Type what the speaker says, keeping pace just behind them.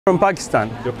From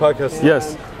Pakistan. You're Pakistan?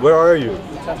 Yes. Where are you?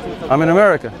 I'm in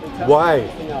America. Why?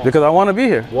 Because I want to be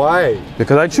here. Why?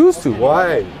 Because I choose to.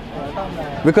 Why?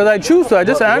 Because I choose to. I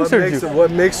just answered you.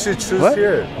 What makes you choose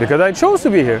here? Because I chose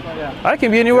to be here. I can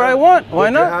be anywhere I want.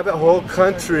 Why not? You have a whole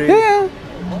country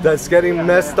that's getting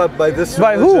messed up by this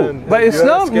By religion. who? By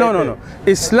Islam? No.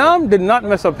 Islam did not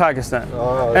mess up Pakistan.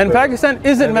 And Pakistan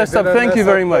isn't messed up. Thank you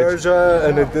very much. Persia,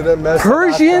 and it didn't mess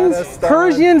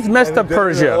Persians messed up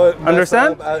Persia.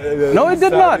 Understand? No, it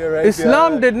did not.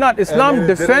 Islam did not. Islam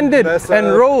defended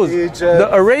and rose. The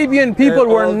Arabian people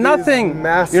were nothing.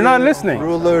 You're not listening.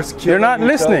 You're not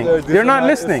listening. You're not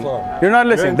listening. You're not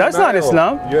listening. That's not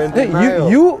Islam.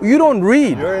 You don't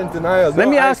read. You're in denial. Let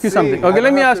me ask you something. Okay,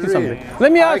 let me ask you something.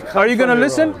 Let me ask. Are you gonna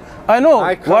listen? I know.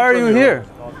 Why are you here?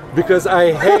 Because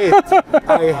I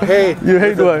hate, you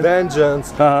hate what?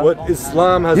 Vengeance, what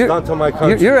Islam has done to my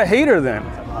country. You're a hater then.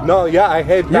 No, yeah, I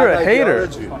hate bad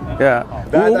ideology. You're a hater. Yeah.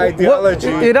 Bad ideology.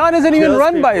 Iran isn't even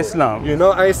run by Islam. You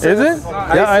know ISIS? Is it?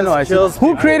 Yeah, I know ISIS.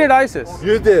 Who created ISIS?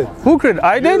 You did. Who created?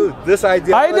 I did? This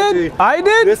ideology. I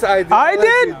did? This ideology I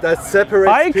did? that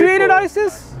separates I created people.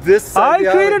 ISIS? I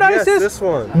created ISIS? Yes, this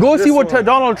one. Go see what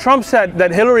Donald Trump said,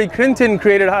 that Hillary Clinton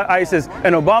created ISIS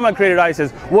and Obama created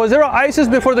ISIS. Was there an ISIS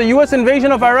before the US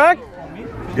invasion of Iraq?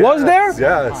 Was there?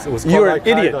 Yes, it was called You're an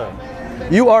idiot.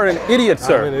 You are an idiot,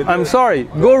 sir. I'm sorry.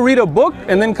 Go read a book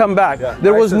and then come back. Yeah,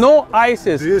 there was no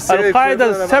ISIS.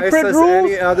 Al-Qaeda separate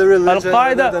rules.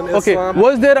 Al-Qaeda. Okay.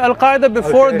 Was there Al-Qaeda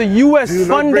before the U.S.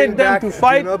 funded them to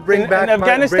fight in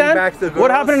Afghanistan?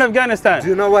 What happened in Afghanistan? Do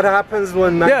you know what happens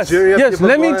when Nigeria? Yes.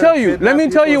 Let me tell you. Let me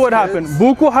tell you what happened.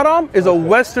 Boko Haram is a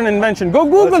Western invention. Go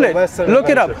Google it. Look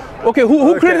it up. Okay.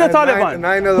 Who created the Taliban?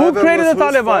 Who created the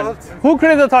Taliban? Who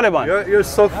created the Taliban? You're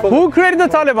so full. Who created the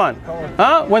Taliban?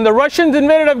 Huh? When the Russians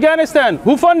invaded Afghanistan,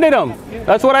 who funded them?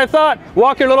 That's what I thought.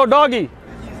 Walk your little doggy.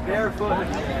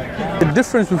 The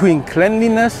difference between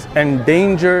cleanliness and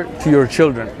danger to your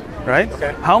children, right?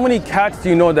 Okay. How many cats do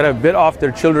you know that have bit off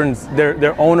their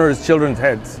owners' children's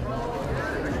heads?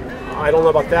 I don't know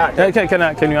about that.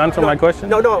 Can you answer my question?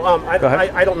 No. I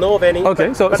don't know of any.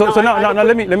 Okay, so now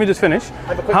let me just finish.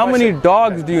 How many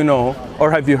dogs do you know or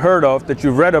have you heard of that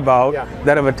you've read about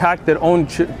that have attacked their own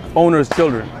owners'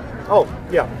 children? Oh,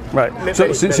 yeah. Right. So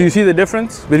you see the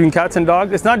difference between cats and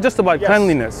dogs? It's not just about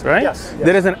cleanliness, right? Yes.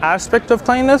 There is an aspect of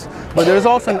cleanliness, but there is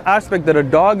also an aspect that a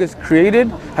dog is created,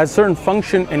 has certain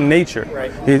function in nature. Right.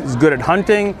 He's good at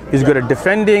hunting, he's good at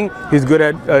defending, he's good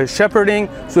at shepherding.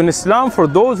 So in Islam, for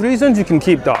those reasons, you can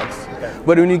keep dogs. Okay.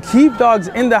 But when you keep dogs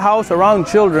in the house around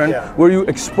children, where you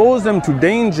expose them to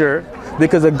danger,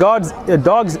 because a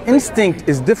dog's instinct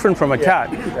is different from a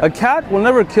cat. A cat will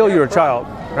never kill your child,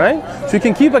 right? So you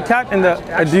can keep a cat in the...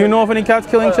 do you know of any cats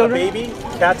killing children? Baby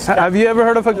cats. Have you ever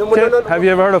heard of a kid? No. Have you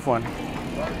ever heard of one?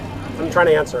 I'm trying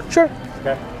to answer. Sure.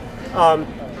 Okay.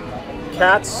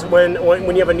 Cats, when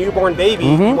you have a newborn baby,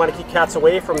 you want to keep cats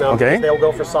away from them because they'll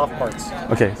go for soft parts.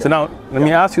 Okay, so now let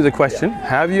me ask you the question.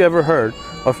 Have you ever heard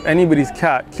of anybody's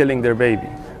cat killing their baby?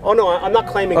 Oh no, I'm not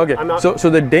claiming. Okay, I'm not. So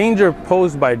the danger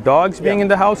posed by dogs being in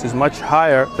the house is much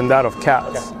higher than that of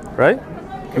cats, right?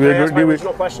 Can I ask my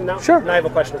original question now? Sure. And I have a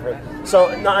question for you. So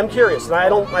now I'm curious, and I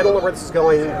don't know where this is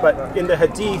going, but in the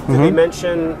Hadith, do they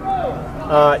mention?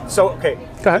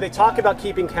 Do they talk about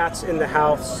keeping cats in the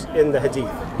house in the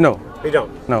Hadith? No. They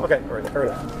don't. No. Okay, all right, fair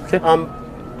enough. Okay.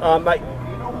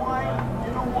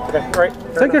 Okay, all right.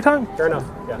 Take your time. Fair enough.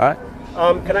 Yeah.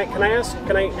 All right. Can I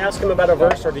ask him about a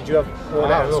verse, or did you have more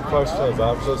to ask? No questions.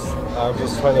 I'm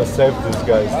just trying to save these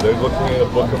guys. They're looking at a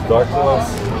book of darkness,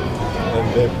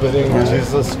 and they're putting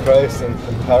Jesus Christ in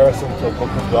comparison to a book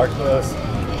of darkness.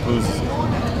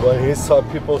 When he saw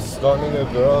people stoning a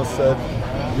girl, said,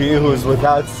 "He who is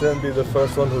without sin be the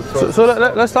first one who throws." So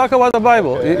let's talk about the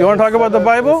Bible. Okay. You want to talk about the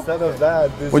Bible? Instead of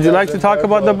that, would you like to talk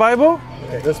about the Bible?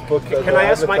 Okay. This book. Can I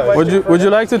ask my question? Would you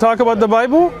like to talk about the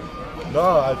Bible? No,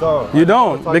 I don't. You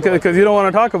don't? Because you don't want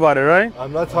to talk about it, right?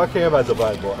 I'm not talking about the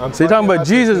Bible. So you're talking about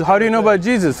Jesus. How do you know about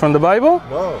Jesus? From the Bible?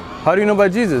 No. How do you know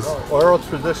about Jesus? No. Oral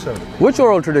tradition. Which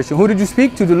oral tradition? Who did you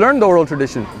speak to learn the oral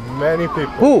tradition? Many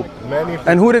people. Who? Many people.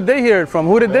 And who did they hear it from?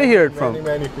 Who did they hear it from?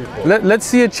 Many people. Let's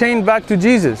see it chained back to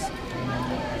Jesus.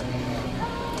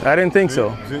 I didn't think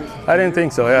so. I didn't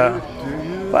think so, yeah.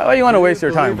 Why do you want to waste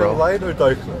your time, bro? Light or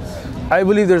darkness? I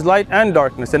believe there's light and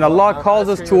darkness, and Allah calls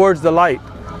us towards the light.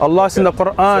 Allah's in the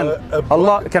Quran.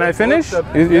 Allah, can I finish?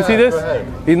 You see this?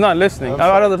 He's not listening.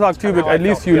 I'd rather talk to you, but at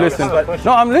least you listen.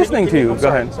 No, I'm listening to you. Go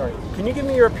ahead. Sorry. Can you give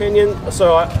me your opinion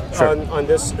on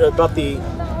this, about the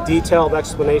detailed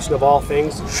explanation of all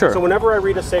things? Sure. So whenever I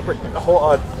read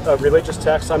a religious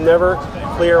text, I'm never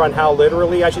clear on how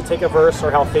literally I should take a verse or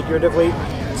how figuratively.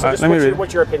 So just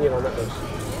what's your opinion on that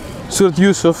verse? Surah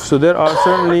Yusuf, so there are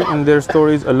certainly in their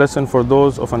stories a lesson for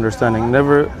those of understanding.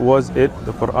 Never was it,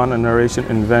 the Quran, a narration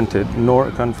invented, nor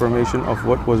a confirmation of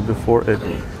what was before it,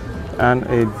 and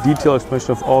a detailed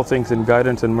explanation of all things and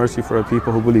guidance and mercy for a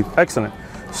people who believe. Excellent.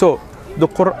 So the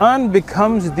Quran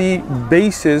becomes the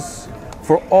basis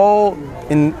for all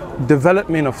in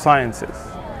development of sciences,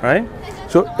 right?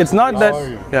 So it's not that,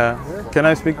 yeah, can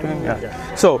I speak to him?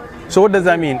 Yeah. So what does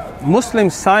that mean? Muslim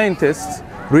scientists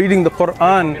reading the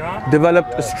Quran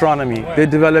developed astronomy. They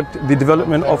developed the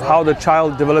development of how the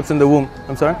child develops in the womb.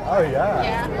 I'm sorry? Oh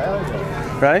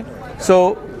yeah. Right?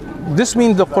 So this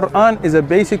means the Quran is a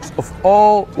basics of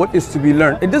all what is to be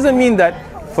learned. It doesn't mean that,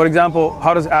 for example,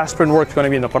 how does aspirin work is going to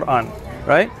be in the Quran,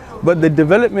 right? But the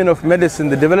development of medicine,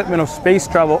 the development of space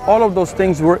travel, all of those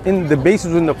things were in the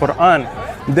basis in the Quran.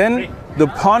 Then the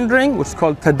pondering, which is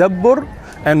called tadabbur,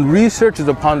 and research is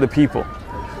upon the people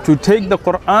to take the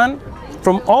Quran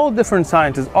from all different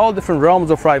sciences, all different realms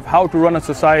of life, how to run a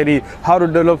society, how to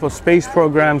develop space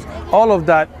programs, all of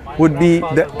that would be,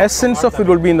 the essence of it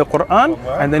will be in the Quran,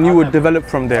 and then you would develop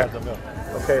from there.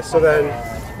 Okay, so then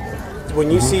when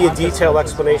you see a detailed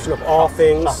explanation of all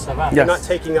things, you're not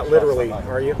taking that literally,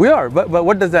 are you? We are, but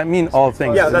what does that mean, all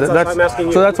things? Yeah, that's what I'm asking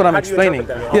you. So that's what I'm How do you explaining.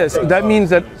 interpret that? Yes, that means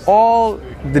that all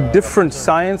the different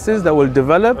sciences that will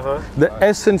develop, the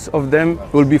essence of them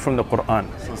will be from the Quran.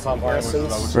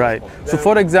 Right. So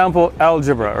for example,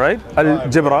 algebra, right?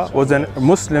 Algebra was a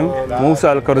Muslim, Musa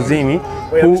al-Karzimi,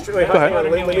 who... Go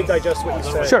ahead. Let me digest what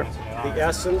you said. Sure. The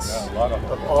essence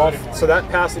of all... So that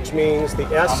passage means the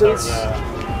essence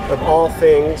of all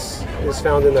things is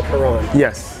found in the Quran.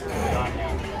 Yes.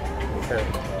 Okay.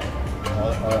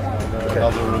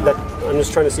 I'm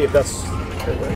just trying to see if that's...